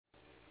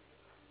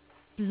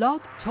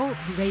Blog Talk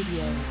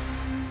Radio.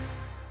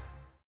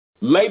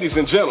 Ladies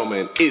and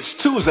gentlemen, it's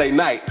Tuesday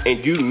night,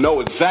 and you know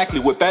exactly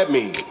what that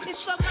means.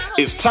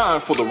 It's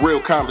time for The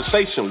Real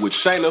Conversation with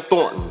Shana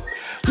Thornton.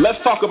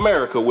 Let's Talk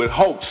America with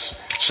host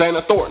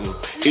Shana Thornton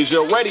is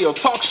your radio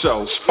talk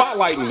show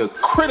spotlighting the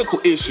critical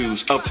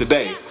issues of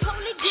today.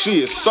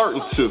 She is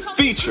certain to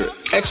feature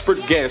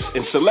expert guests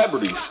and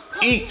celebrities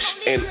each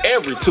and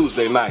every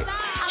Tuesday night.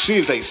 She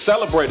is a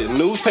celebrated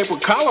newspaper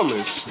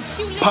columnist,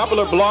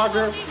 popular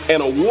blogger,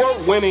 and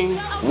award-winning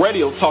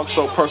radio talk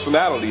show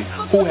personality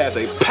who has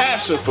a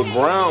passion for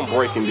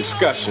groundbreaking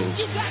discussions.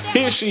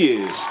 Here she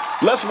is.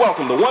 Let's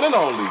welcome the one and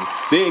only,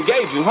 the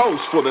engaging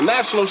host for the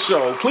national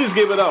show. Please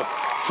give it up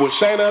for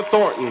Shana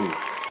Thornton.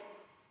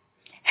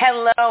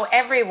 Hello,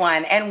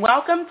 everyone, and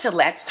welcome to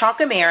Let's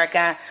Talk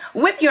America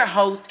with your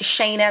host,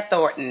 Shana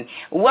Thornton.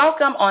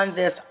 Welcome on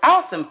this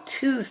awesome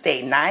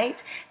Tuesday night.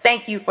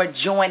 Thank you for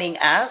joining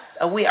us.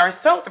 We are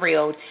so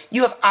thrilled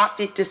you have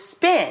opted to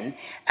spend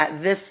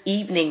this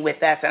evening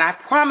with us, and I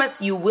promise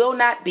you will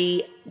not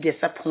be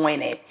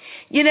disappointed.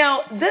 You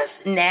know, this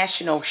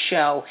national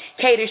show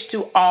caters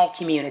to all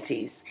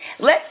communities.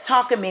 Let's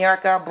Talk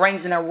America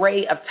brings an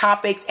array of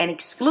topics and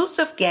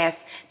exclusive guests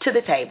to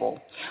the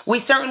table.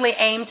 We certainly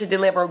aim to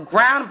deliver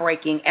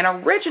groundbreaking and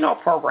original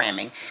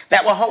programming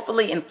that will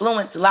hopefully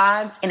influence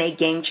lives in a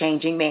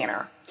game-changing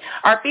manner.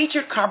 Our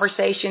featured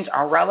conversations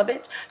are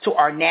relevant to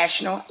our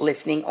national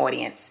listening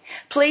audience.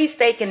 Please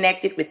stay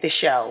connected with the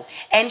show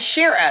and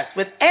share us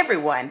with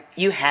everyone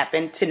you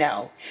happen to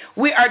know.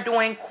 We are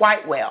doing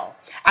quite well.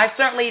 I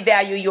certainly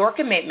value your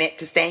commitment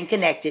to staying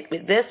connected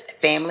with this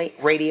family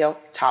radio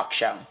talk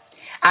show.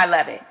 I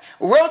love it.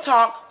 Real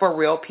talk for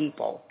real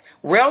people.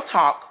 Real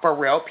talk for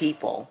real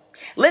people.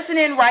 Listen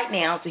in right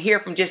now to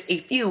hear from just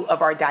a few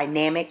of our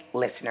dynamic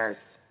listeners.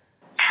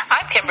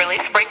 I'm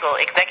Kimberly Sprinkle,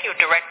 Executive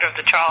Director of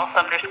the Charles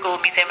Sumner School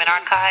Museum and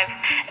Archives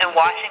in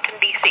Washington,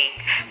 D.C.,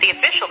 the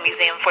official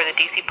museum for the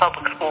D.C.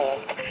 Public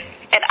Schools.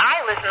 And I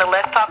listen to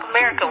Let's Talk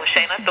America with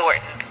Shana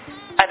Thornton,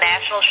 a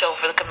national show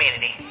for the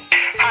community.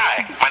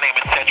 Hi, my name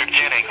is Cedric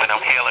Jennings, and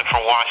I'm hailing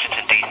from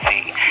Washington, D.C.,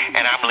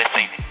 and I'm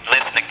listening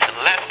to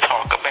Let's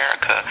Talk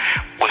America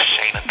with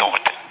Shana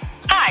Thornton.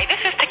 Hi,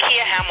 this is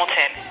Takia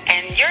Hamilton,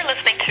 and you're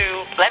listening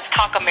to Let's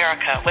Talk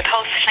America with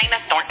host Shana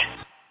Thornton.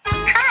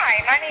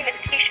 Hi, my name is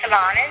Keisha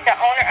Lonan, the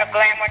owner of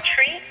Glamour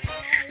Treats,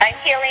 a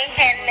healing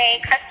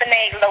handmade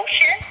custom-made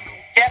lotion,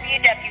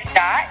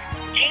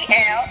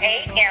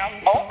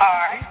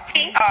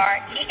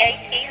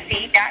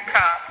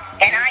 www.glamortreatz.com,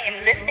 and I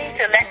am listening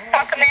to Let's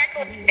Talk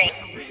America today.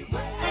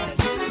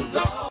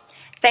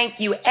 Thank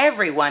you,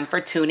 everyone,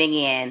 for tuning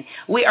in.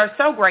 We are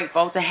so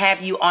grateful to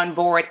have you on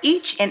board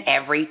each and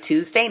every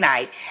Tuesday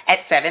night at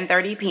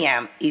 7:30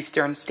 p.m.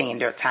 Eastern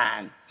Standard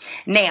Time.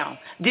 Now,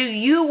 do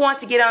you want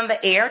to get on the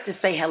air to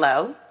say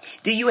hello?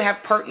 Do you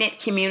have pertinent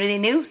community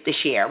news to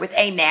share with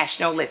a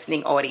national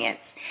listening audience?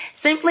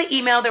 Simply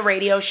email the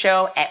radio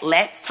show at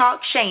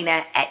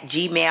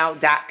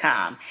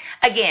letstalkshana@gmail.com.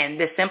 Again,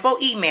 the simple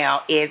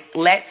email is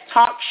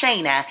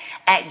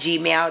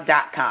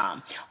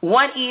letstalkshana@gmail.com.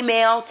 One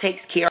email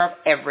takes care of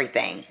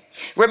everything.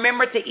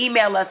 Remember to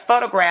email us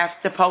photographs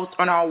to post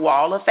on our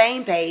Wall of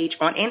Fame page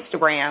on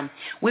Instagram.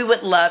 We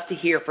would love to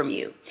hear from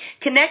you.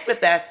 Connect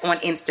with us on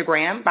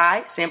Instagram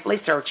by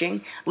simply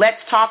searching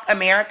Let's Talk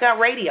America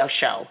Radio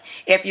Show.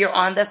 If you're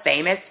on the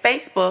famous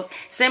Facebook,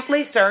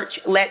 simply search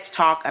Let's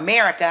Talk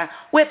America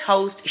with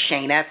host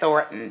Shana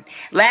Thornton.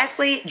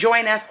 Lastly,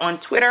 join us on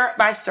Twitter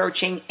by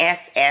searching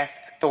SS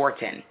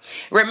Thornton.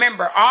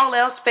 Remember, all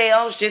else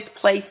fails, just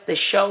place the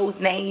show's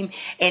name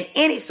in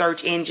any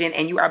search engine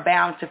and you are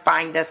bound to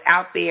find us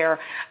out there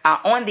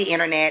on the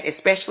internet,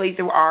 especially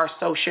through our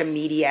social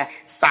media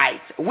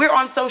sites. We're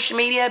on social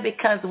media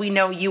because we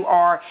know you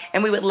are,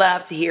 and we would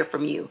love to hear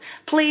from you.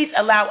 Please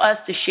allow us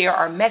to share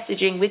our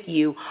messaging with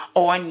you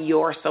on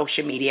your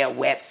social media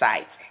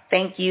websites.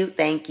 Thank you,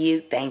 thank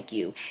you, thank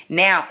you.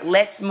 Now,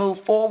 let's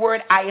move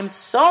forward. I am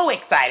so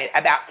excited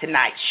about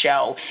tonight's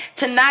show.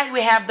 Tonight,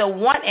 we have the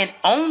one and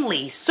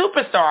only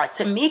superstar,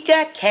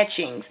 Tamika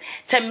Catchings.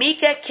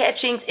 Tamika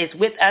Catchings is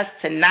with us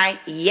tonight,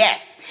 yes.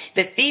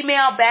 The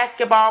female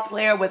basketball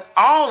player with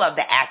all of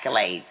the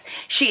accolades.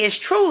 She is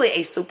truly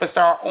a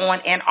superstar on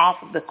and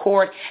off of the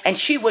court, and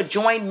she will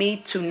join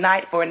me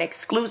tonight for an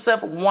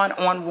exclusive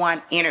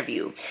one-on-one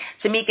interview.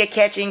 Tamika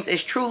Catchings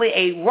is truly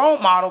a role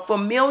model for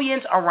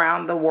millions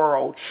around the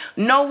world.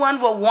 No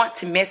one will want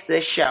to miss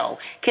this show.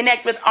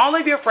 Connect with all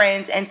of your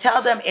friends and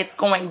tell them it's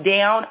going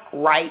down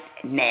right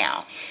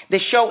now. The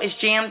show is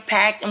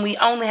jam-packed, and we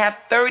only have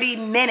 30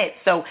 minutes,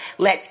 so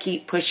let's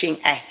keep pushing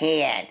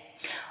ahead.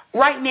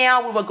 Right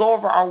now, we will go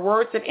over our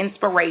words of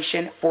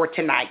inspiration for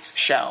tonight's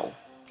show.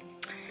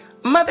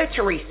 Mother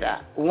Teresa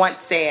once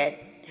said,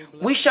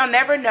 "We shall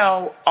never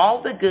know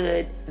all the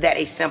good that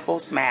a simple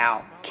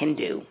smile can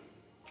do."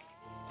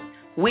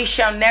 We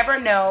shall never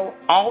know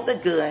all the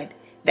good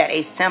that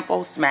a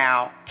simple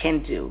smile can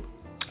do.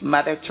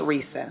 Mother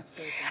Teresa.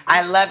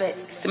 I love it.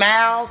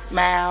 Smile,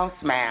 smile,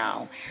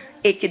 smile.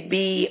 it could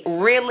be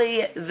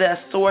really the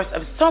source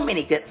of so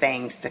many good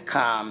things to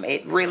come.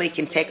 It really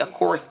can take a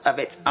course of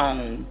its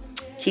own.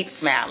 Keep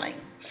smiling.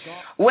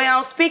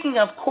 Well, speaking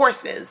of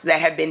courses that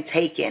have been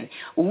taken,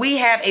 we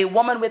have a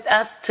woman with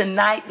us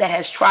tonight that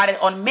has tried it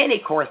on many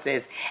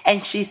courses,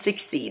 and she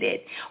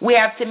succeeded. We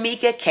have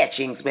Tamika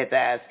Catchings with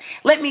us.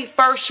 Let me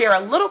first share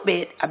a little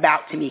bit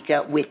about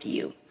Tamika with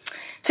you.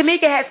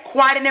 Tamika has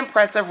quite an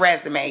impressive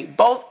resume,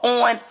 both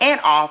on and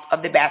off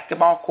of the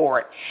basketball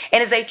court,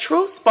 and is a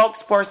true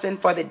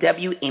spokesperson for the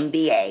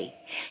WNBA.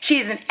 She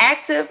is an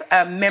active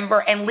member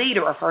and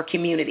leader of her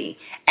community,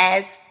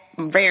 as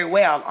very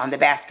well on the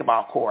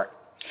basketball court.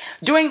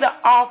 During the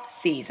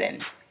off-season,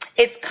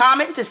 it's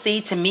common to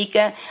see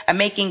Tamika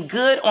making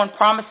good on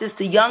promises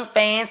to young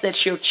fans that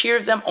she'll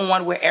cheer them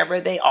on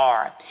wherever they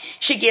are.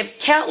 She gives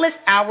countless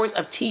hours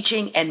of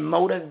teaching and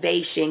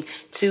motivation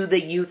to the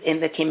youth in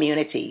the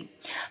community.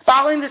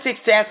 Following the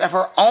success of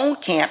her own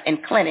camp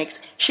and clinics,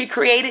 she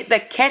created the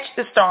Catch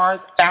the Stars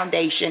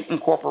Foundation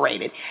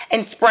Incorporated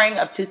in spring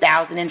of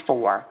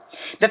 2004.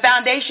 The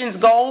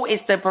foundation's goal is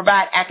to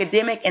provide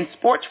academic and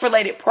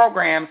sports-related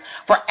programs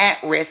for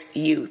at-risk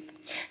youth.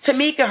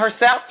 Tamika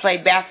herself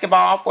played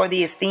basketball for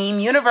the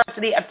esteemed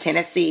University of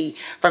Tennessee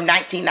from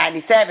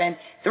 1997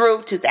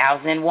 through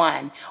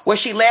 2001, where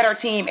she led her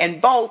team in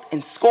both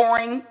in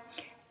scoring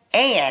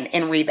and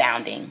in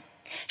rebounding.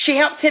 She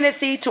helped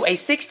Tennessee to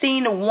a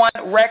 16-1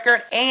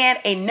 record and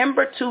a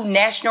number 2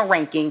 national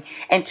ranking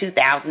in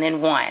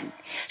 2001.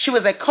 She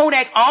was a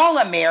Kodak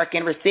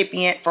All-American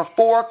recipient for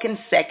 4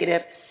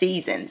 consecutive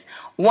seasons,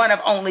 one of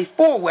only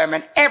 4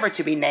 women ever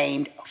to be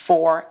named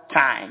 4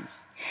 times.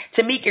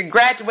 Tamika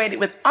graduated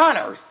with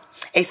honors,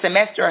 a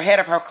semester ahead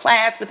of her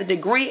class with a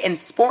degree in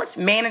sports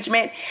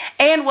management,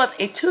 and was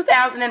a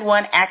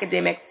 2001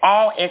 academic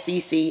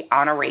All-SEC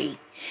honoree.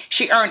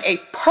 She earned a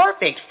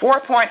perfect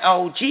 4.0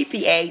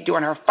 GPA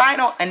during her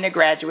final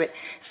undergraduate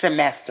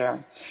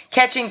semester.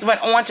 Catchings went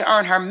on to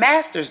earn her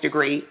master's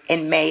degree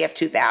in May of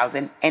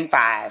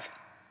 2005.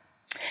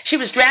 She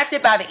was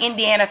drafted by the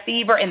Indiana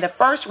Fever in the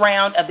first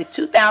round of the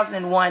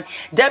 2001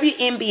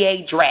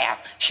 WNBA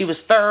draft. She was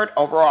 3rd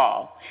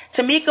overall.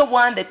 Tamika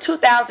won the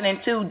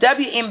 2002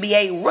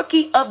 WNBA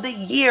Rookie of the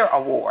Year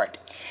award.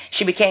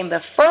 She became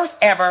the first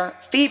ever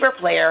Fever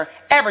player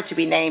ever to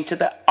be named to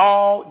the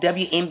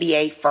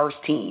All-WNBA first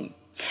team.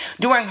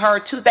 During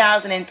her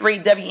 2003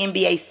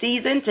 WNBA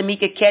season,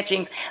 Tamika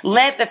Catchings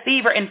led the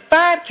Fever in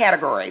 5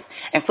 categories,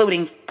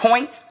 including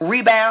points,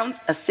 rebounds,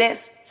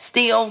 assists,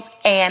 steals,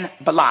 and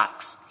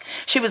blocks.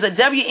 She was a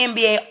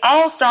WNBA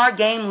All-Star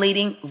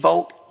game-leading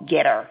vote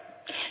getter.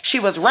 She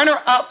was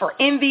runner-up for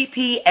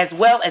MVP as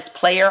well as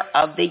Player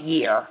of the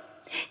Year.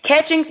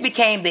 Catchings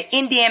became the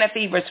Indiana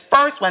Fever's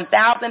first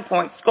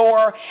 1,000-point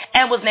scorer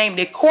and was named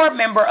a core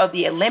member of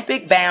the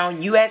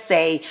Olympic-bound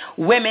USA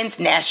women's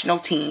national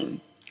team.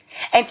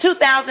 In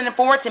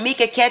 2004,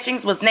 Tamika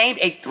Catchings was named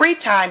a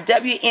 3-time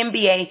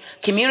WNBA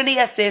Community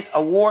Assist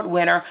Award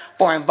winner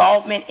for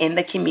involvement in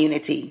the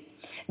community.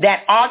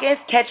 That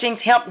August, Catchings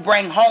helped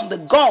bring home the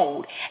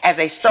gold as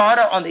a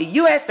starter on the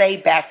USA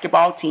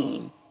basketball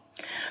team.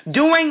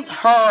 During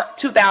her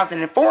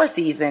 2004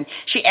 season,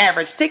 she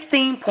averaged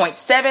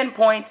 16.7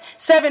 points,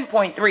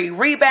 7.3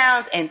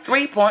 rebounds, and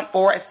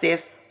 3.4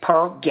 assists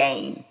per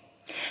game.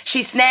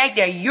 She snagged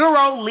a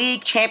Euro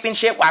League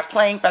championship while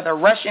playing for the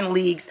Russian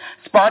League's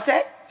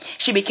Spartak.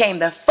 She became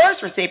the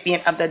first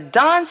recipient of the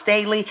Don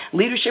Staley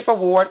Leadership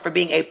Award for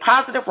being a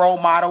positive role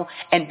model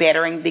and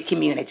bettering the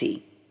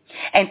community.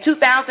 In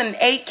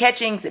 2008,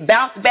 Catchings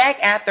bounced back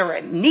after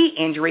a knee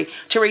injury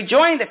to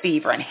rejoin the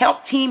Fever and help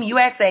Team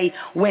USA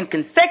win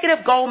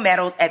consecutive gold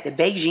medals at the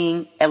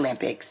Beijing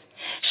Olympics.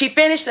 She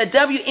finished the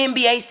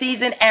WNBA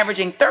season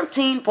averaging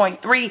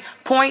 13.3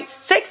 points,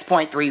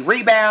 6.3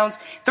 rebounds,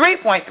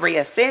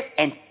 3.3 assists,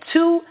 and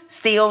 2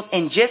 steals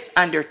in just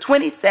under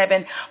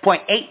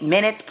 27.8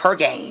 minutes per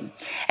game.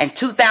 In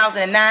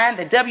 2009,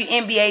 the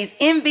WNBA's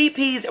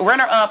MVP's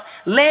runner-up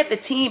led the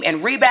team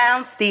in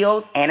rebounds,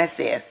 steals, and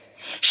assists.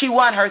 She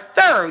won her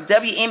 3rd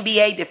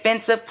WNBA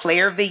Defensive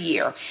Player of the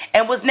Year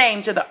and was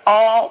named to the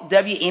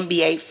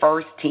All-WNBA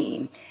First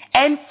Team.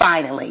 And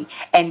finally,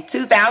 in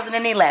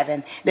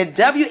 2011, the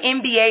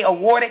WNBA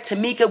awarded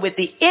Tamika with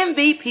the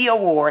MVP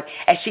award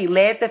as she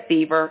led the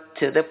Fever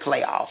to the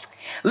playoffs.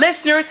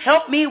 Listeners,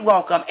 help me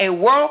welcome a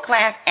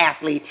world-class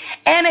athlete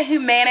and a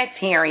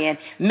humanitarian,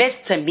 Miss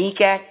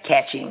Tamika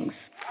Catchings.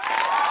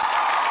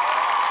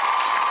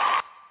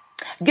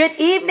 Good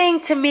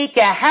evening,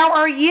 Tamika. How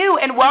are you?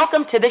 And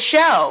welcome to the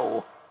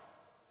show.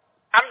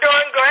 I'm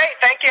doing great.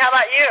 Thank you. How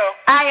about you?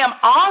 I am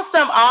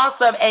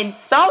awesome, and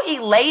so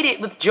elated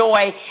with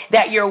joy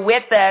that you're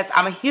with us.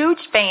 I'm a huge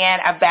fan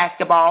of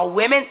basketball,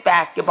 women's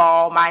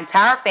basketball. My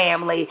entire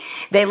family,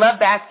 they love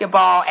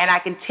basketball, and I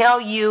can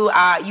tell you,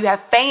 you have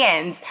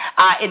fans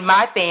in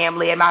my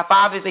family, and my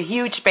father's a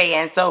huge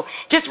fan. So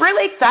just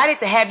really excited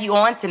to have you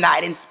on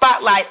tonight and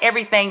spotlight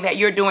everything that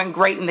you're doing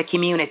great in the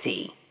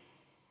community.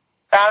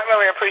 I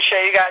really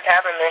appreciate you guys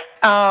having me.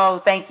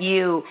 Oh, thank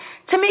you.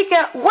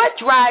 Tamika, what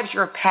drives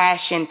your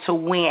passion to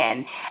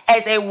win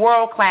as a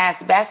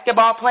world-class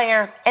basketball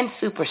player and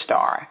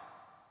superstar?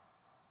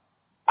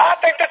 I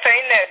think the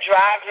thing that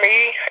drives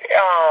me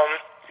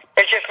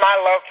is just my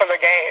love for the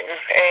game.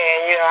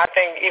 And, I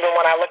think even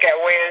when I look at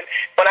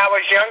when I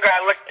was younger,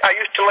 I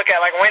used to look at,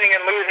 like, winning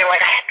and losing,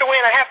 like, I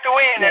have to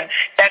win. Yeah. And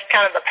that's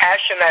kind of the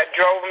passion that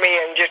drove me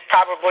and just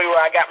probably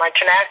where I got my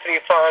tenacity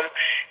from.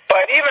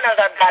 But even as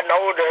I've gotten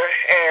older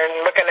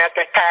and looking at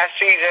this past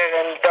season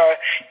and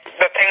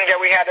the things that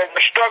we had, the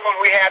struggles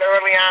we had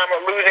early on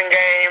with losing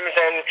games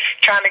and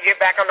trying to get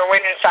back on the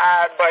winning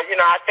side, but,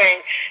 I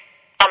think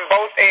on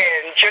both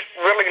ends, just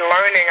really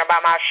learning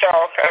about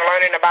myself and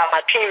learning about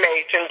my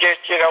teammates and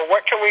just,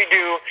 what can we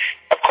do?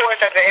 Of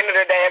course, at the end of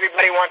the day,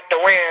 everybody wants to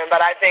win,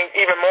 but I think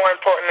even more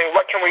importantly,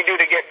 what can we do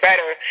to get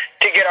better,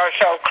 to get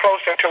ourselves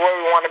closer to where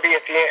we want to be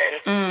at the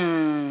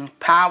end?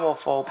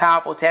 Powerful,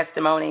 powerful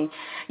testimony.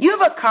 You've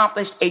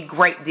accomplished a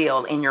great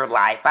deal in your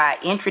life. I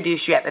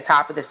introduced you at the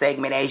top of the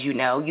segment, as you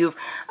know. You've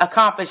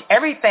accomplished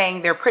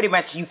everything there pretty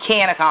much you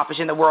can accomplish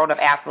in the world of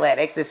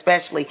athletics,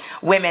 especially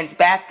women's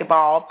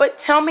basketball. But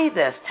tell me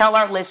this, tell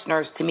our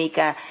listeners,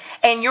 Tamika,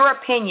 in your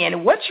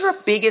opinion, what's your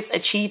biggest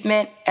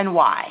achievement and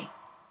why?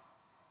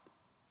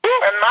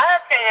 In my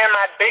opinion,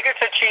 my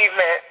biggest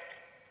achievement,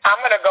 I'm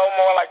going to go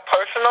more like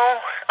personal.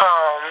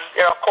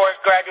 Of course,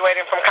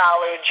 graduating from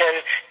college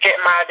and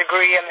getting my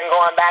degree and then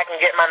going back and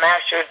getting my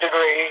master's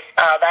degree.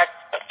 That's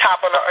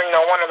top of the,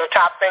 one of the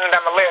top things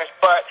on the list.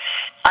 But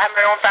I have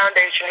my own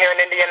foundation here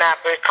in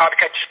Indianapolis called the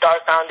Catch the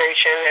Stars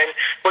Foundation, and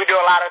we do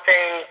a lot of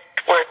things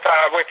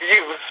with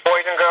youth,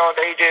 boys and girls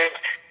ages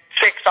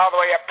 6 all the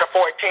way up to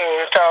 14.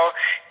 So,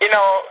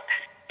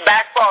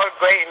 basketball is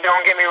great, and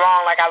don't get me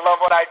wrong, like, I love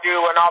what I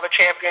do and all the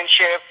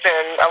championships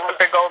and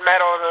Olympic gold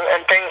medals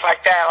and things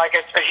like that. Like,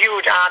 it's a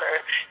huge honor.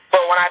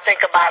 But when I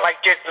think about,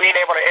 like, just being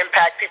able to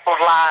impact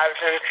people's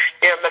lives and,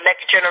 the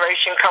next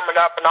generation coming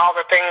up and all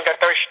the things that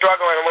they're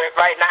struggling with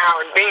right now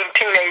and being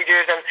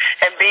teenagers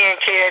and being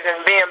kids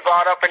and being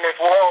brought up in this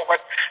world with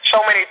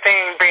so many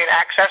things being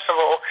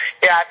accessible,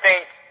 I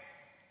think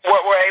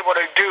what we're able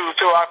to do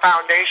through our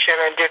foundation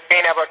and just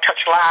being able to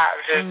touch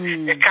lives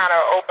is kind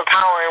of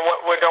overpowering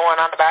what we're doing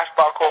on the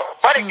basketball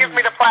court. But it gives me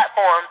the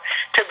platform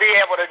to be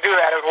able to do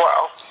that as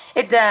well.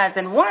 It does.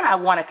 And one, I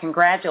want to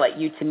congratulate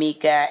you,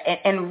 Tamika,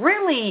 and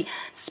really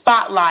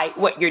spotlight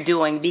what you're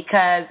doing,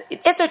 because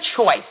it's a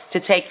choice to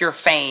take your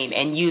fame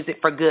and use it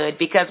for good,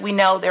 because we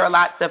know there are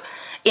lots of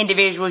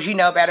individuals,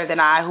 better than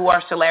I, who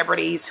are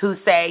celebrities who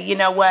say, you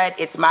know what,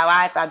 it's my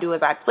life, I'll do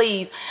as I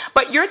please.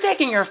 But you're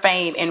taking your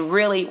fame and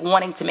really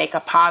wanting to make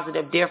a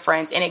positive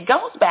difference. And it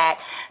goes back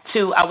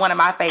to one of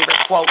my favorite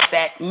quotes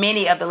that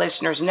many of the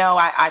listeners know.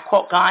 I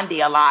quote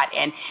Gandhi a lot,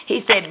 and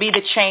he said, be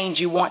the change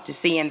you want to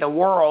see in the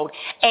world.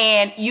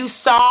 And you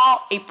saw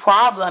a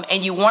problem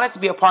and you wanted to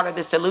be a part of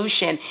the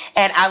solution.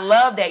 And I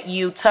love that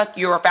you took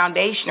your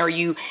foundation, or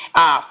you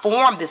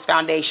formed this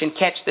foundation,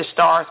 Catch the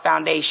Stars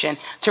Foundation,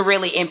 to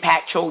really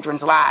impact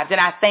children's lives. And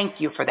I thank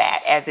you for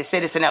that as a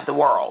citizen of the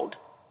world.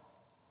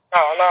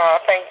 Oh, no, I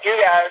thank you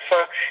guys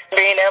for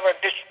being able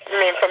to,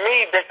 for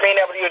me, just being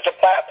able to use the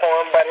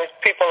platform, but it's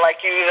people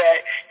like you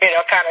that,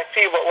 kind of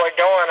see what we're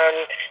doing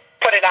and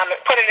put it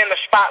in the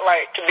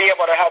spotlight to be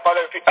able to help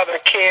other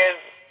kids,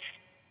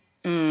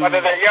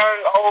 whether they're young,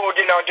 old,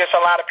 just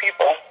a lot of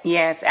people.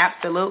 Yes,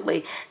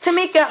 absolutely.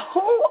 Tamika,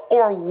 who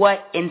or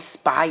what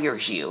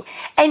inspires you?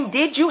 And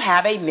did you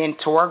have a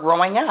mentor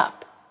growing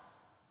up?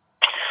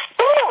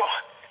 Who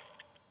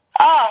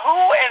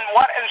and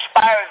what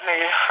inspires me?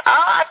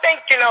 I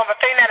think, the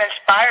thing that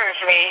inspires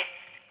me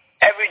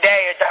every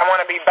day is that I want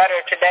to be better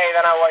today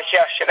than I was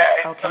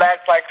yesterday. Okay. So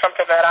that's like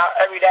something that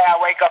every day I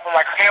wake up, I'm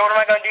like, okay, what am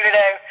I going to do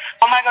today?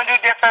 What am I going to do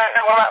different?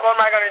 What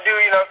am I going to do,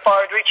 as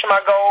far as reaching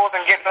my goals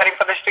and getting ready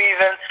for the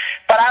season?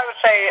 But I would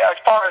say, as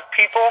far as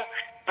people,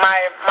 my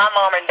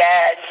mom and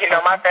dad,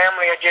 my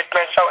family have just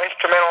been so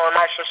instrumental in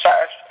my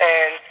success.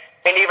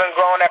 And even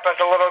growing up as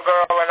a little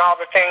girl and all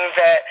the things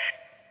that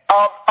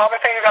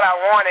I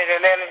wanted,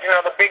 and then,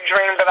 the big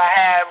dreams that I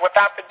had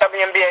without the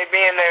WNBA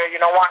being there,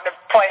 wanting to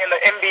play in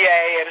the NBA,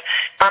 and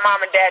my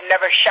mom and dad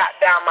never shot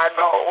down my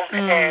goals.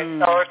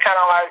 And so it's kind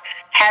of like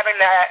having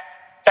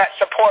that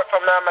support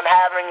from them and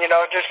having,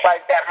 just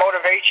like that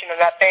motivation and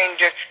that thing,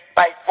 just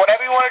like,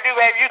 whatever you want to do,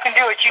 baby, you can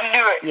do it, you can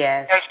do it.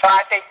 Yes. And so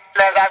I think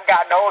as I've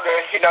gotten older,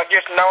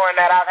 just knowing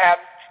that I've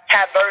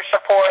had their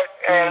support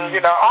and,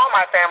 all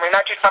my family,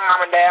 not just my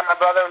mom and dad, my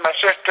brother, my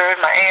sisters,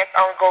 my aunt,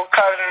 uncle,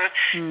 cousin,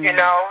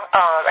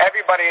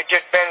 everybody has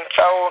just been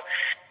so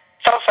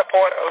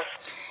supportive.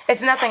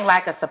 It's nothing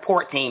like a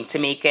support team,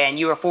 Tamika, and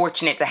you are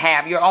fortunate to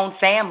have your own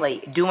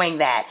family doing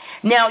that.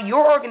 Now,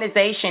 your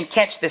organization,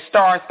 Catch the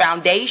Stars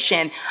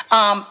Foundation,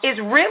 is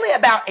really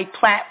about a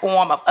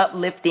platform of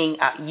uplifting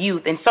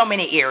youth in so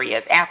many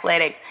areas,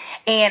 athletics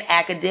and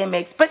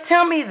academics. But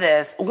tell me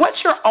this, what's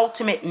your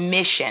ultimate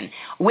mission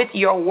with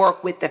your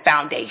work with the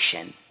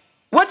foundation?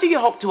 What do you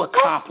hope to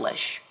accomplish?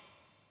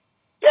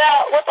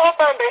 Yeah, with our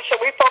foundation,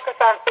 we focus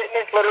on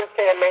fitness,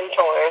 literacy, and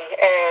mentoring.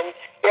 And,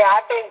 yeah,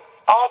 I think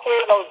all three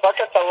of those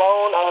buckets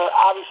alone are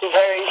obviously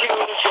very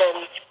huge, and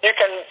you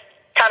can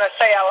kind of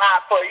say a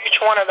lot for each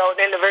one of those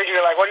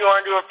individuals. Like, what do you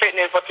want to do with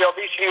fitness, with the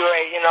obesity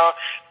rate? You know,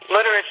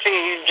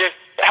 literacy, just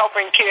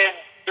helping kids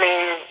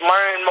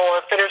learn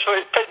more, fitness,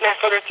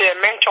 literacy,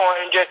 and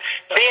mentoring, just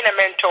being a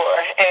mentor.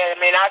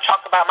 And, I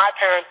talk about my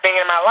parents being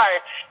in my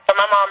life, but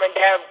my mom and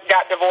dad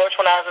got divorced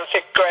when I was in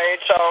 6th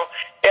grade. So,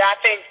 yeah, I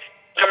think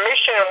the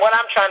mission and what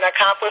I'm trying to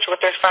accomplish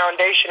with this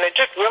foundation, it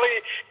just really,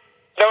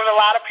 there was a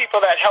lot of people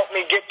that helped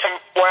me get to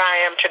where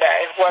I am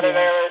today, whether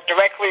they're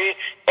directly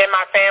in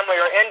my family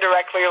or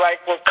indirectly,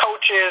 like with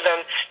coaches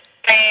and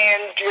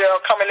fans,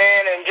 coming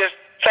in and just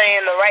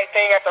saying the right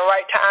thing at the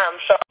right time.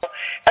 So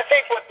I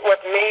think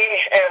with me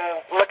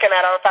and looking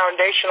at our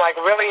foundation, like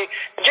really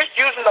just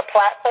using the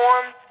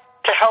platform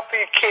to help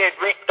these kids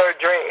reach their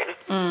dreams.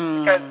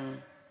 Because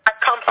I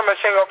come from a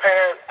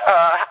single-parent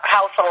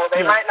household.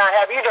 They might not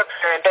have either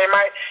parent. They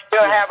might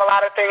have a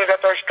lot of things that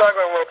they're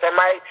struggling with.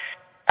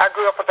 I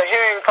grew up with a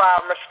hearing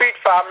problem, a speech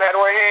problem, had to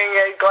wear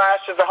hearing aid,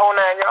 glasses, the whole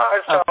 9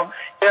 yards. So,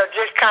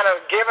 just kind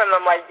of giving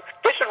them, like,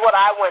 this is what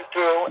I went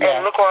through,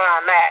 and look where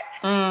I'm at.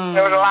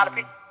 There was a lot of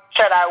people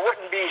said I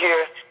wouldn't be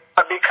here,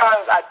 but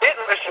because I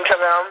didn't listen to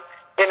them,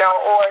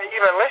 or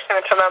even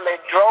listening to them, they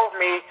drove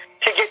me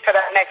to get to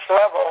that next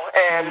level,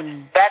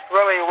 and that's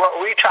really what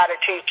we try to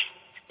teach.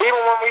 Even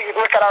when we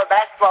look at our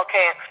basketball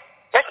camp,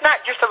 it's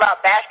not just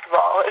about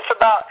basketball. It's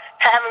about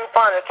having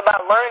fun. It's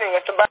about learning.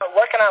 It's about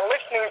working on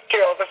listening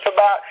skills. It's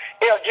about,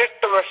 just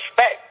the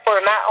respect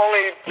for not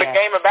only the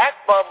game of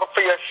basketball, but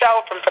for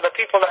yourself and for the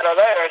people that are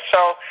there.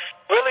 So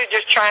really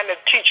just trying to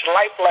teach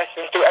life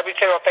lessons through every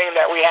single thing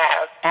that we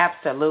have.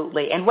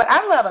 Absolutely. And what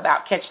I love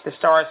about Catch the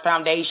Stars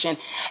Foundation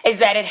is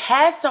that it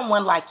has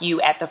someone like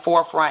you at the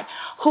forefront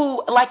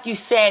who, like you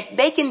said,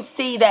 they can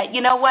see that,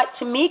 you know what,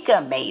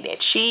 Tamika made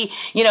it. She,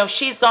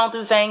 she's gone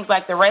through things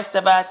like the rest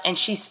of us, and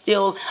she's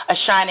still a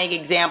shining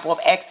example of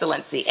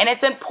excellency. And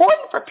it's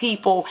important for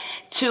people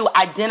to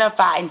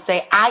identify and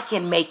say, I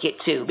can make it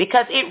too,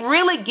 because it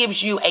really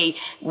gives you a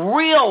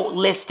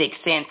realistic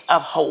sense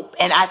of hope.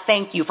 And I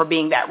thank you for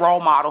being that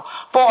role model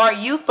for our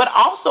youth, but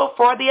also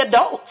for the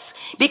adults.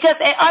 Because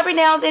every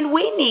now and then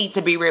we need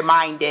to be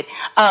reminded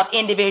of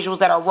individuals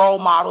that are role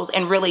models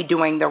and really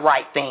doing the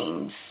right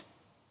things.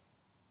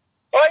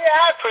 Well,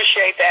 yeah, I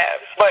appreciate that.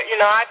 But,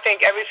 I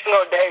think every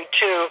single day,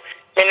 too,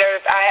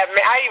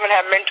 I even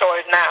have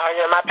mentors now.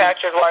 My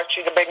pastor's wife,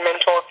 she's a big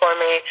mentor for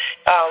me.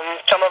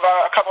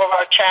 A couple of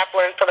our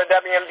chaplains for the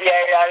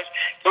WNBA, I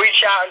reach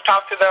out and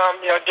talk to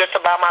them, just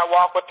about my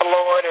walk with the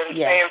Lord and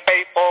staying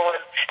faithful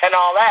and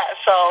all that.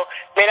 So,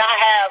 I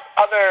have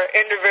other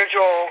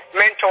individual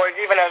mentors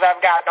even as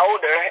I've gotten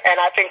older, and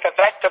I think that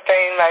that's the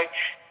thing. Like,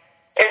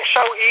 it's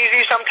so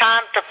easy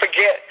sometimes to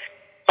forget.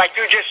 Like,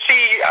 you just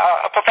see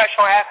a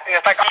professional athlete,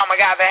 it's like, oh, my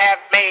God, they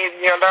have made,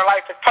 their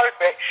life is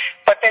perfect.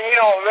 But then you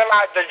don't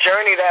realize the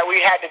journey that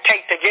we had to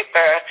take to get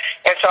there.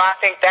 And so I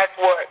think that's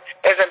what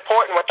is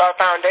important with our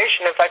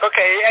foundation. It's like,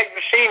 okay, yeah,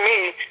 you see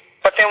me,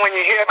 but then when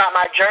you hear about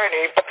my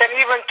journey, but then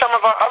even some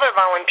of our other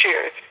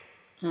volunteers,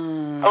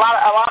 a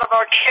lot of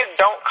our kids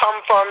don't come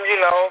from,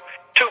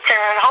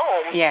 two-parent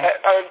homes,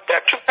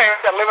 two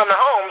parents that live in the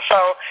home. So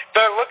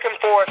they're looking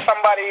for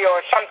somebody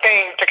or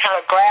something to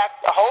kind of grasp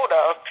a hold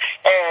of.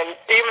 And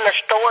even the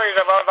stories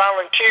of our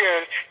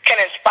volunteers can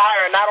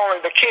inspire not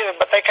only the kids,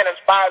 but they can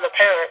inspire the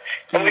parents.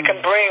 And we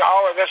can bring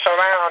all of this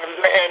around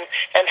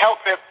and help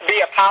it be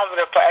a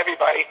positive for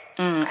everybody.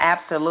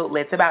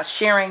 Absolutely. It's about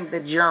sharing the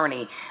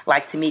journey,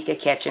 like Tamika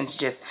Catchings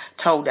just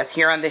told us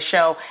here on the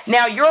show.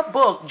 Now, your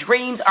book,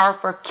 Dreams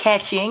Are for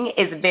Catching,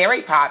 is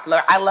very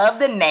popular. I love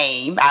the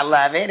name. I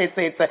love it.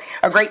 It's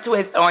a great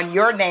twist on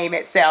your name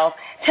itself.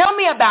 Tell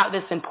me about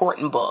this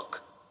important book.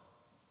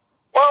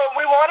 Well,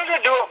 we wanted to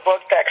do a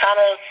book that kind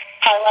of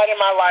highlighted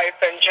my life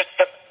and just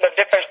the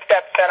different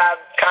steps that I've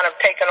kind of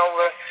taken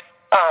over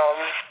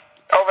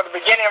the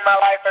beginning of my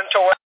life into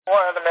where I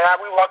was.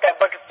 We walked that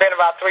book. It's been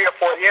about 3 or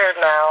 4 years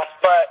now.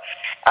 But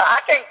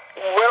I think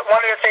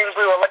one of the things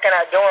we were looking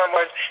at doing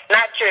was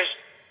not just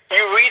you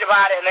read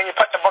about it and then you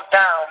put the book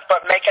down,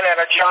 but making it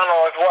a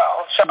journal as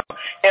well. So,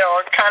 it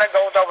kind of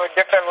goes over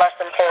different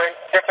lesson points,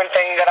 different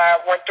things that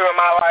I went through in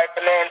my life.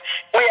 And then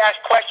we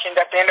ask questions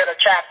at the end of the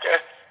chapter.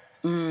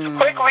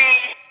 Quick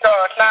read, so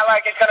it's not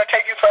like it's going to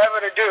take you forever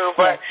to do,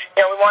 but,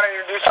 we wanted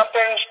to do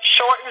something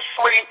short and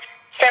sweet,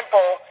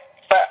 simple,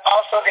 but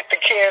also get the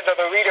kids or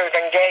the readers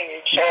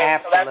engaged.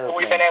 And so that's what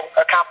we've been able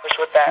to accomplish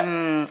with that.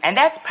 And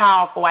that's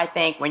powerful, I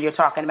think, when you're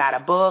talking about a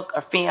book,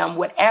 a film,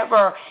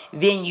 whatever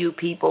venue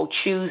people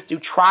choose to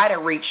try to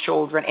reach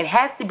children, it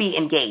has to be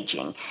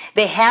engaging.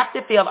 They have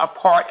to feel a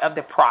part of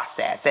the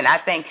process. And I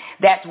think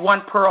that's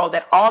one pearl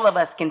that all of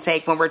us can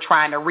take when we're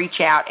trying to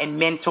reach out and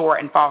mentor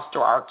and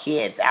foster our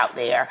kids out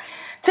there.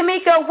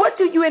 Tamika, what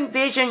do you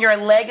envision your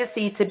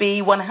legacy to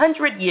be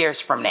 100 years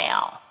from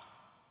now?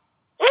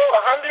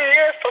 100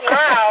 years from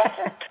now,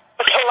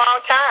 it's a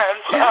long time.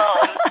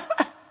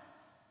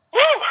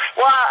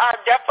 Well, I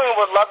definitely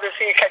would love to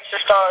see Catch the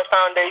Stars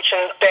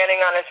Foundation standing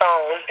on its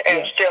own and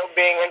still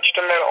being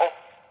instrumental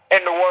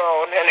in the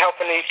world and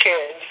helping these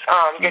kids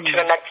get to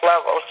the next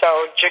level.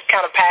 So just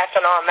kind of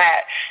passing on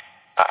that.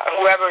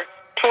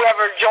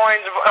 Whoever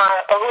joins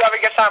or whoever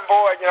gets on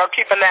board,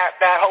 keeping that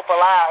hope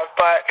alive.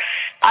 But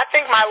I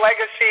think my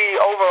legacy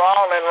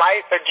overall in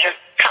life is just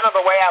kind of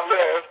the way I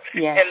live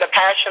and the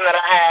passion that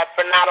I have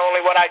for not only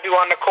what I do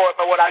on the court,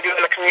 but what I do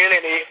in the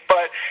community.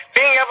 But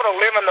being able to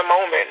live in the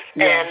moment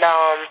and,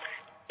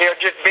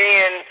 just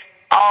being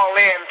all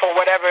in for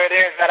whatever it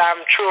is that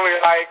I'm truly,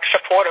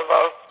 supportive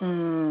of.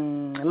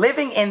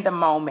 Living in the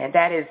moment,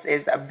 that is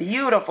a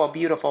beautiful,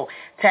 beautiful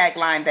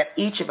tagline that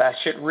each of us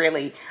should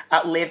really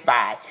live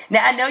by.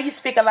 Now, I know you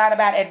speak a lot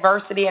about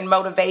adversity and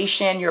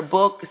motivation. Your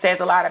book says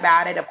a lot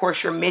about it. Of course,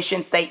 your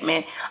mission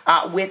statement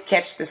with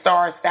Catch the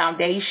Stars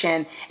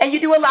Foundation. And you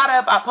do a lot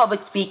of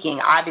public speaking,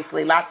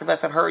 obviously. Lots of us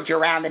have heard you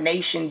around the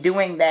nation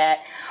doing that.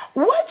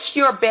 What's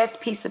your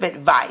best piece of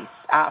advice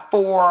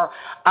for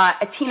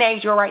a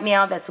teenager right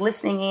now that's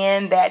listening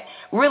in that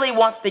really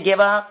wants to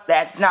give up,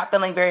 that's not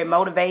feeling very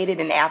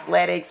motivated in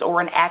athletics or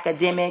in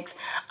academics?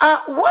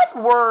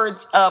 What words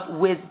of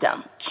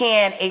wisdom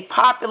can a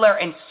popular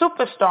and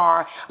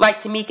superstar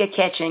like Tamika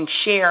Catchings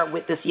share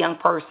with this young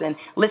person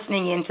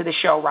listening into the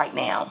show right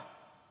now?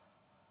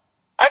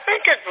 I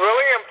think it's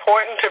really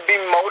important to be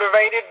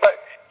motivated, but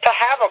to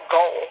have a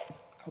goal.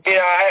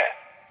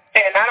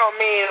 And I don't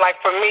mean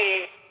for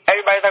me,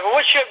 everybody's like, well,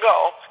 what's your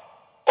goal?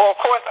 Well, of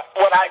course,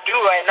 what I do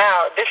right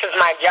now, this is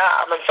my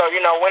job. And so,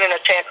 winning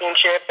a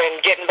championship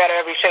and getting better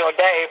every single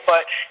day.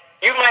 But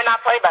you might not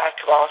play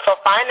basketball. So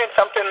finding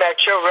something that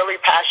you're really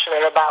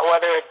passionate about,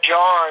 whether it's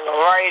drawing or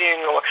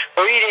writing or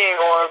reading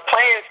or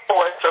playing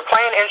sports or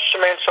playing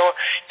instruments or,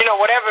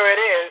 whatever it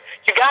is,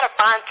 you got to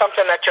find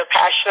something that you're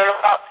passionate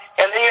about,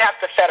 and then you have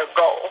to set a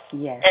goal.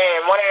 Yes. And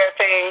one of the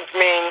things,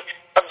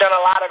 I've done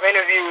a lot of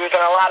interviews and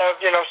a lot of,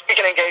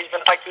 speaking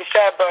engagements, like you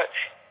said, but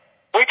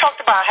we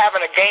talked about having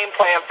a game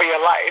plan for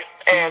your life.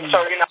 And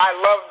so, I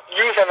love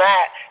using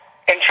that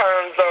in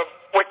terms of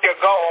with your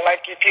goal.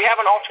 Like, if you have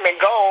an ultimate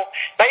goal,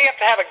 now you have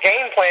to have a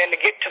game plan to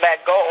get to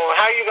that goal.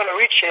 How are you going to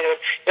reach it?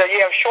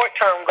 You have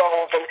short-term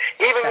goals, and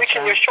even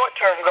reaching your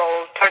short-term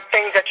goals are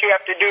things that you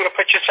have to do to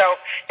put yourself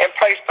in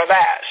place for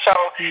that. So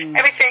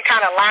everything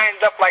kind of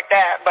lines up like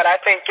that. But I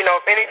think,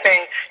 if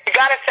anything, you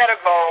got to set a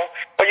goal,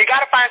 but you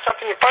got to find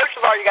something. First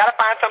of all, you got to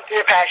find something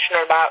you're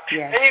passionate about.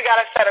 Yes. Then you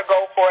got to set a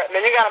goal for it, and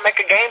then you got to make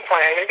a game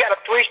plan. You got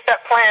a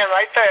 3-step plan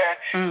right there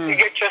to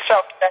get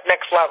yourself to that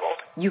next level.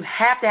 You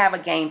have to have a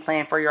game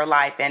plan for your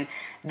life, and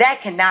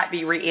that cannot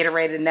be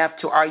reiterated enough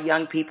to our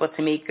young people,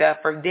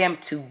 Tamika, for them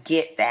to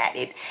get that.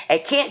 It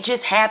can't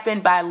just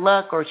happen by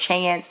luck or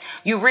chance.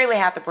 You really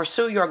have to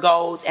pursue your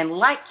goals, and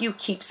like you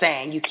keep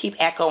saying, you keep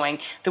echoing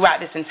throughout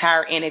this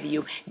entire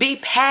interview, be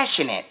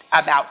passionate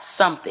about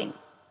something.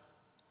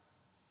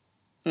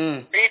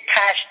 Be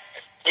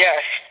passionate,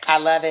 yes. I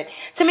love it.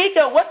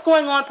 Tamika, what's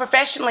going on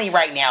professionally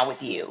right now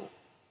with you?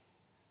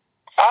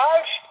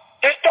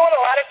 Just doing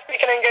a lot of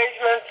speaking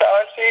engagements.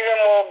 Our season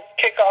will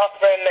kick off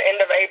in the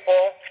end of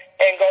April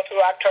and go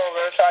through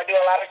October. So I do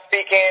a lot of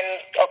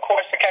speaking, of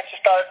course, the Catch the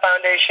Stars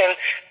Foundation,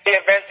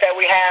 the events that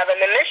we have. And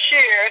then this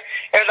year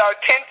is our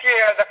 10th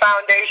year of the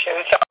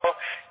foundation. So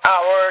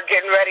we're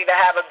getting ready to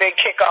have a big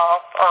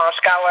kickoff,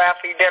 Scholar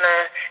Athlete Dinner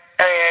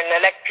in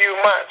the next few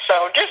months.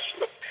 So just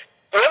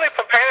really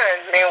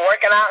preparing,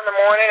 working out in the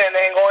morning and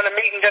then going to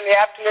meetings in the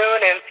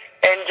afternoon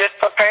and just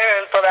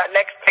preparing for that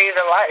next phase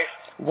of life.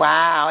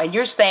 Wow, and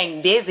you're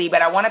staying busy,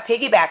 but I want to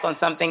piggyback on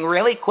something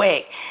really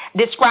quick.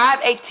 Describe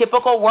a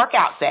typical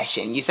workout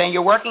session. You're saying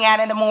you're working out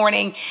in the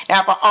morning.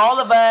 Now, for all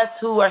of us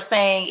who are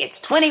saying it's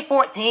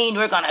 2014,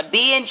 we're going to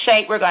be in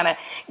shape, we're going to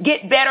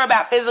get better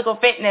about physical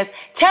fitness,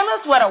 tell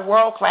us what a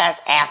world-class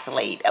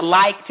athlete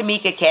like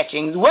Tamika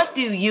Catchings, what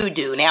do you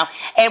do? Now,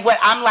 and what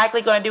I'm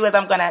likely going to do is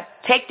I'm going to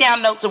take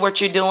down notes of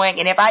what you're doing,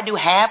 and if I do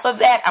half of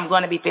that, I'm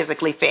going to be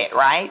physically fit,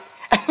 right?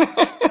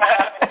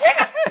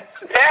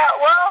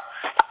 Well,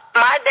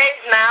 my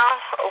days now,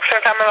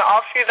 since I'm in the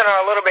off-season,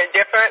 are a little bit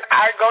different.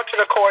 I go to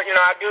the court,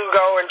 I do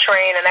go and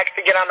train and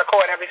actually get on the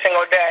court every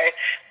single day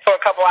for a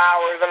couple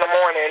hours in the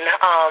morning.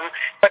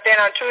 But then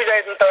on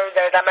Tuesdays and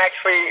Thursdays, I'm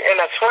actually in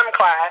a swim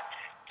class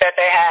that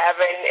they have,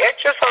 and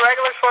it's just a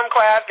regular swim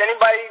class.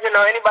 Anybody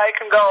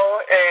can go,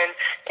 and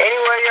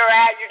anywhere you're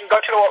at, you can go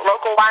to the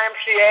local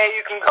YMCA,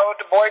 you can go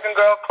to Boys and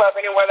Girls Club,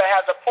 anywhere that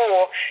has a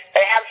pool.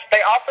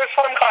 They offer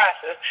swim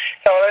classes,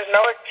 so there's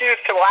no excuse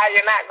to why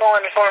you're not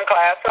going to swim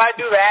class. So I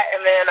do that,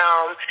 and then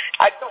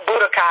I do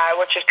Budokai,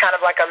 which is kind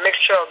of like a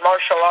mixture of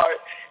martial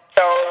arts.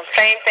 So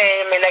same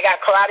thing. They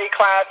got karate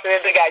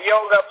classes, they got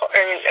yoga,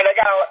 and they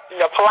got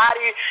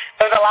Pilates.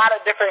 There's a lot of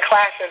different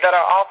classes that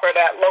are offered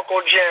at local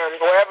gyms,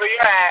 wherever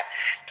you're at.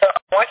 So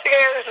once again,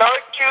 there's no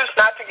excuse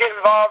not to get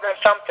involved in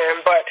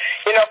something. But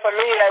for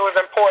me, it was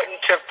important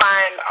to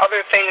find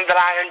other things that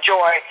I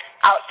enjoy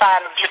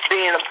outside of just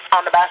being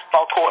on the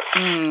basketball court.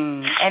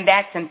 And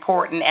that's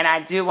important, and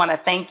I do want to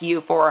thank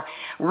you for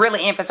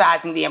really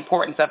emphasizing the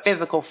importance of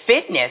physical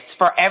fitness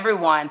for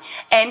everyone,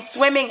 and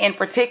swimming in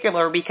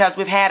particular, because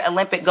we've had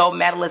Olympic gold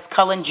medalist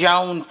Cullen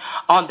Jones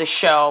on the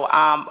show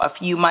a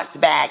few months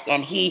back,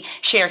 and he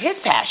shared his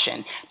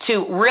passion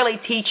to really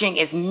teaching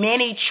as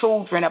many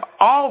children of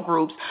all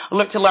groups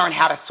to learn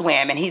how to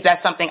swim, and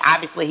that's something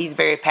obviously he's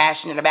very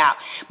passionate about,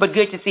 but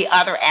good to see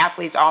other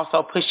athletes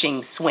also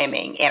pushing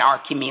swimming in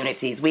our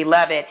communities. We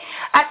love it.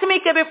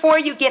 Tamika, before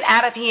you get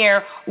out of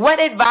here, what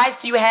advice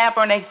do you have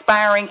for an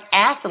aspiring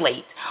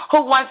athlete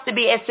who wants to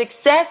be as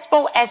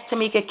successful as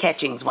Tamika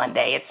Catchings one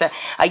day? It's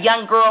a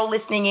young girl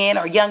listening in,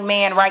 or young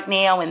man right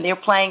now, and they're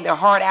playing their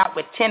heart out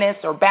with tennis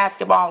or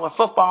basketball or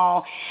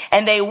football,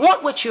 and they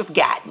want what you've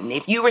gotten.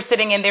 If you were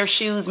sitting in their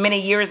shoes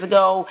many years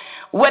ago,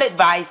 what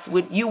advice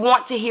would you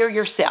want to hear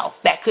yourself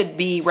that could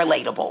be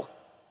relatable?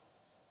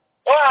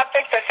 Well, I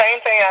think the same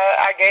thing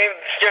I gave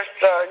just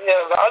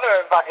the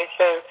other advice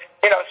is,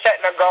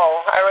 setting a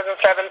goal. I was in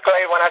 7th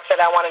grade when I said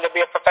I wanted to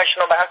be a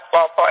professional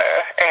basketball player,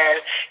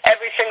 and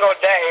every single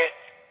day,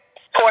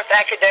 of course,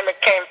 academic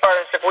came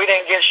first. If we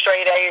didn't get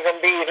straight A's and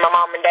B's, my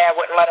mom and dad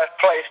wouldn't let us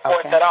play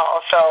sports at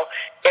all. So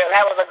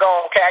that was a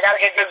goal. Okay, I got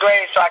to get good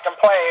grades so I can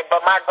play, but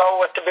my goal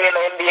was to be in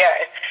the NBA.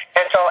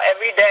 And so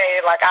every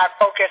day, I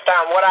focused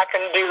on what I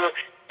can do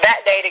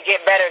that day to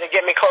get better, to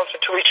get me closer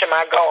to reaching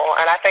my goal.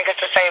 And I think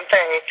it's the same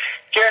thing.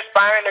 If you're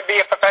aspiring to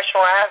be a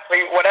professional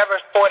athlete, whatever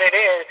sport it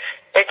is,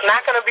 it's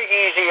not going to be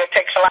easy. It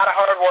takes a lot of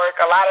hard work,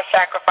 a lot of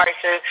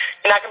sacrifices.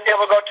 You're not going to be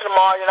able to go to the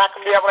mall. You're not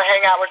going to be able to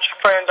hang out with your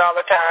friends all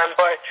the time.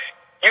 But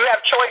you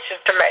have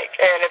choices to make.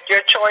 And if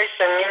your choice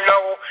and you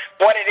know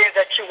what it is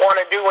that you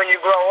want to do when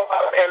you grow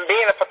up and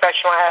being a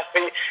professional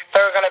athlete,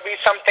 there are going to be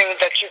some things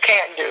that you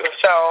can't do.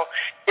 So,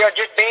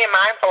 just being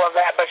mindful of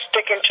that, but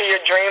sticking to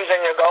your dreams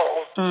and your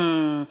goals.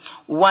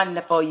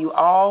 Wonderful. You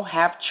all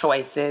have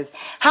choices.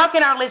 How can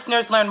our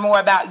listeners learn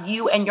more about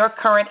you and your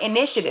current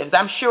initiatives?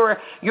 I'm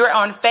sure you're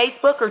on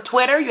Facebook or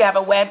Twitter. You have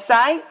a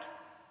website?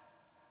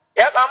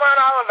 Yep, I'm on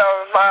all of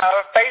those.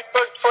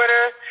 Facebook,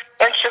 Twitter,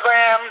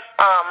 Instagram.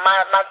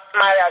 My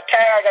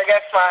tag, I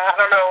guess, my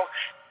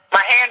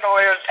handle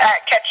is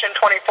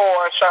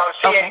 @Catchin24. So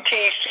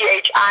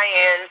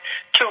CATCHIN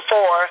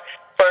 24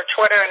 for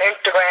Twitter and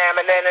Instagram,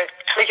 and then it's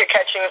Tamika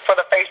Catching for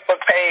the Facebook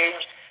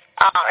page.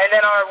 And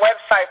then our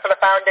website for the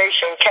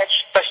foundation,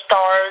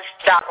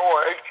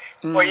 catchthestars.org,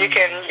 where you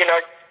can,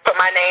 put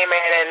my name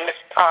in and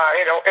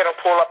it'll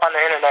pull up on the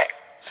internet.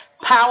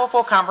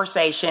 Powerful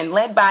conversation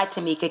led by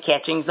Tamika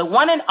Catchings, the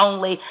one and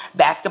only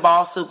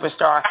basketball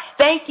superstar.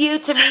 Thank you,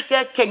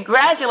 Tamika.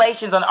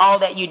 Congratulations on all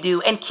that you do,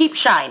 and keep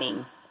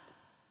shining.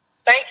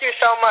 Thank you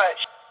so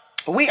much.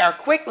 We are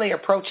quickly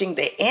approaching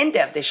the end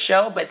of the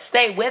show, but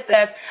stay with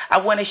us. I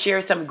want to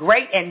share some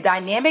great and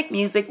dynamic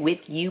music with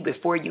you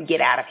before you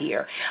get out of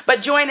here.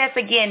 But join us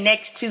again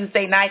next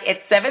Tuesday night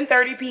at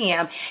 7:30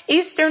 p.m.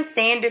 Eastern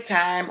Standard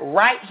Time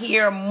right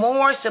here.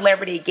 More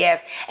celebrity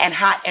guests and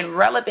hot and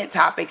relevant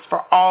topics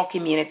for all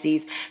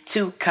communities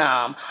to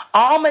come.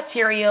 All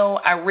material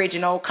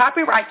original,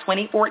 copyright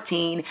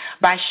 2014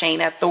 by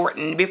Shana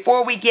Thornton.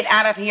 Before we get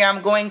out of here,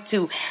 I'm going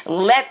to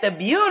let the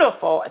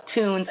beautiful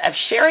tunes of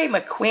Sherry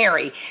McQuarrie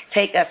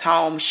take us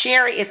home.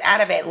 Sherry is out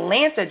of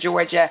Atlanta,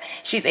 Georgia.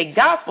 She's a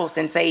gospel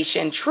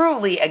sensation,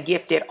 truly a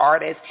gifted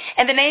artist.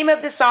 And the name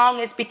of the song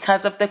is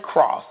Because of the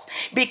Cross.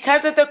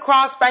 Because of the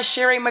Cross by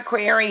Sherry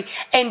McQuarrie.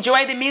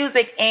 Enjoy the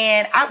music,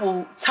 and I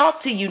will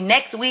talk to you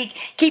next week.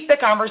 Keep the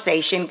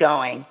conversation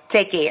going.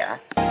 Take care.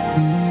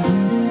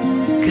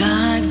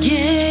 God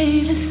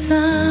gave his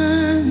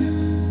son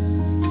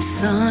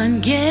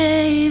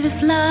gave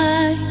his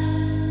life,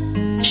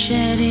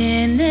 shed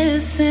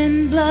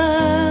innocent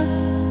blood.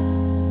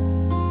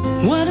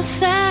 What a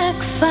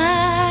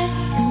sacrifice,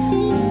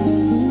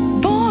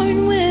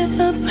 born with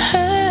a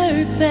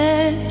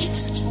purpose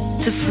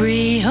to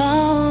free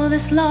all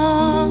that's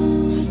lost.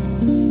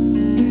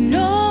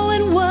 No,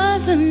 it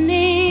wasn't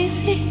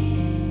easy.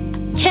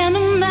 Can't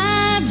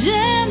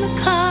imagine the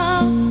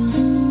cost.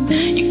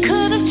 You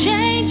could have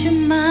changed your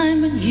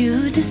mind, but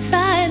you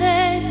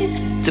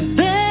decided to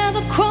bear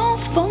the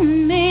cross for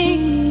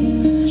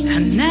me.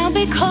 And now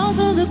because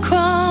of the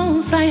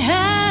cross, I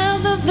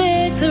have the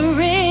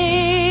victory.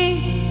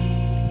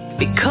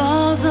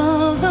 Because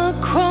of the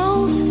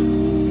cross,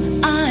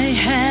 I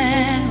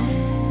have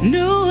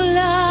new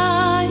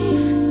life.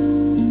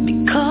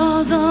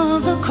 Because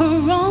of the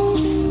cross,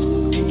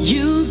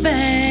 you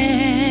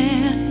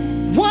bear.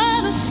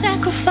 What a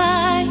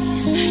sacrifice.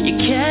 You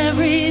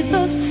carry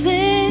the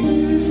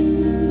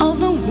sins of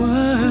the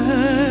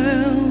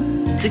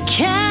world to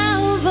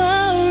Calvary.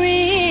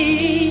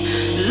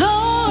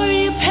 Lord,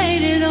 you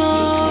paid it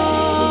all.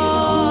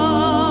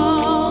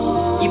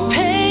 You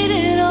paid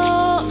it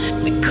all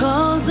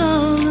because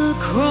of the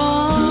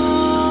cross.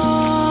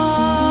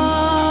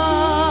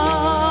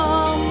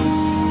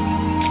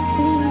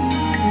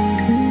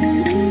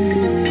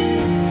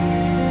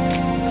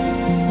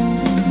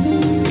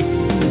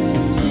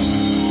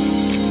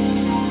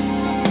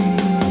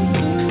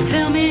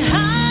 Tell me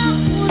how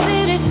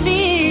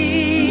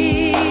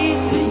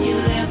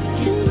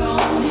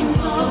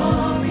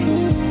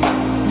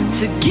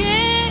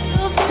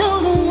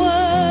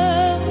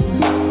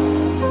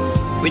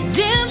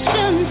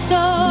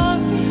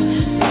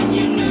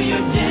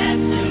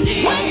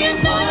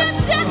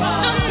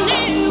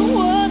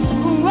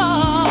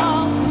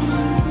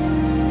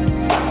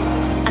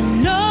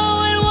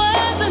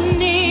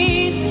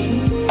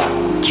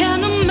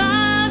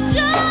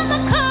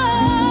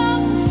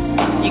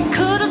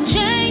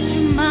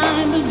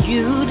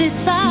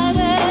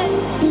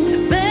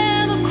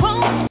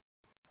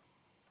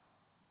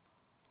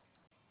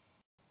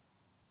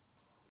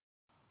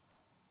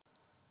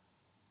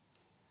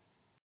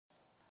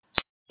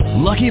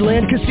Lucky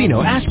Land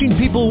Casino, asking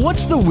people,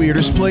 what's the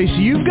weirdest place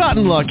you've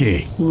gotten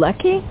lucky?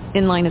 Lucky?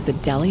 In line at the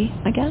deli,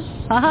 I guess?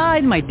 Aha,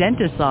 in my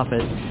dentist's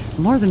office.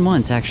 More than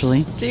once,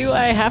 actually. Do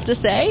I have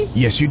to say?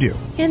 Yes, you do.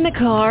 In the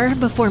car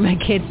before my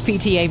kids'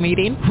 PTA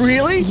meeting.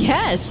 Really?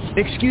 Yes.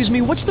 Excuse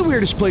me, what's the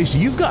weirdest place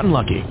you've gotten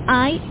lucky?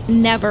 I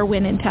never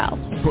win and tell.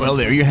 Well,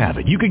 there you have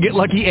it. You can get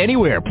lucky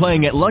anywhere,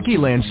 playing at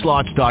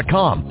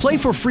LuckyLandSlots.com.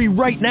 Play for free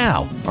right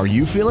now. Are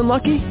you feeling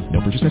lucky? No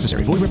purchase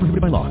necessary. Void where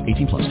prohibited by law.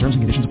 18+. Terms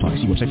and conditions apply.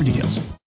 See website for details.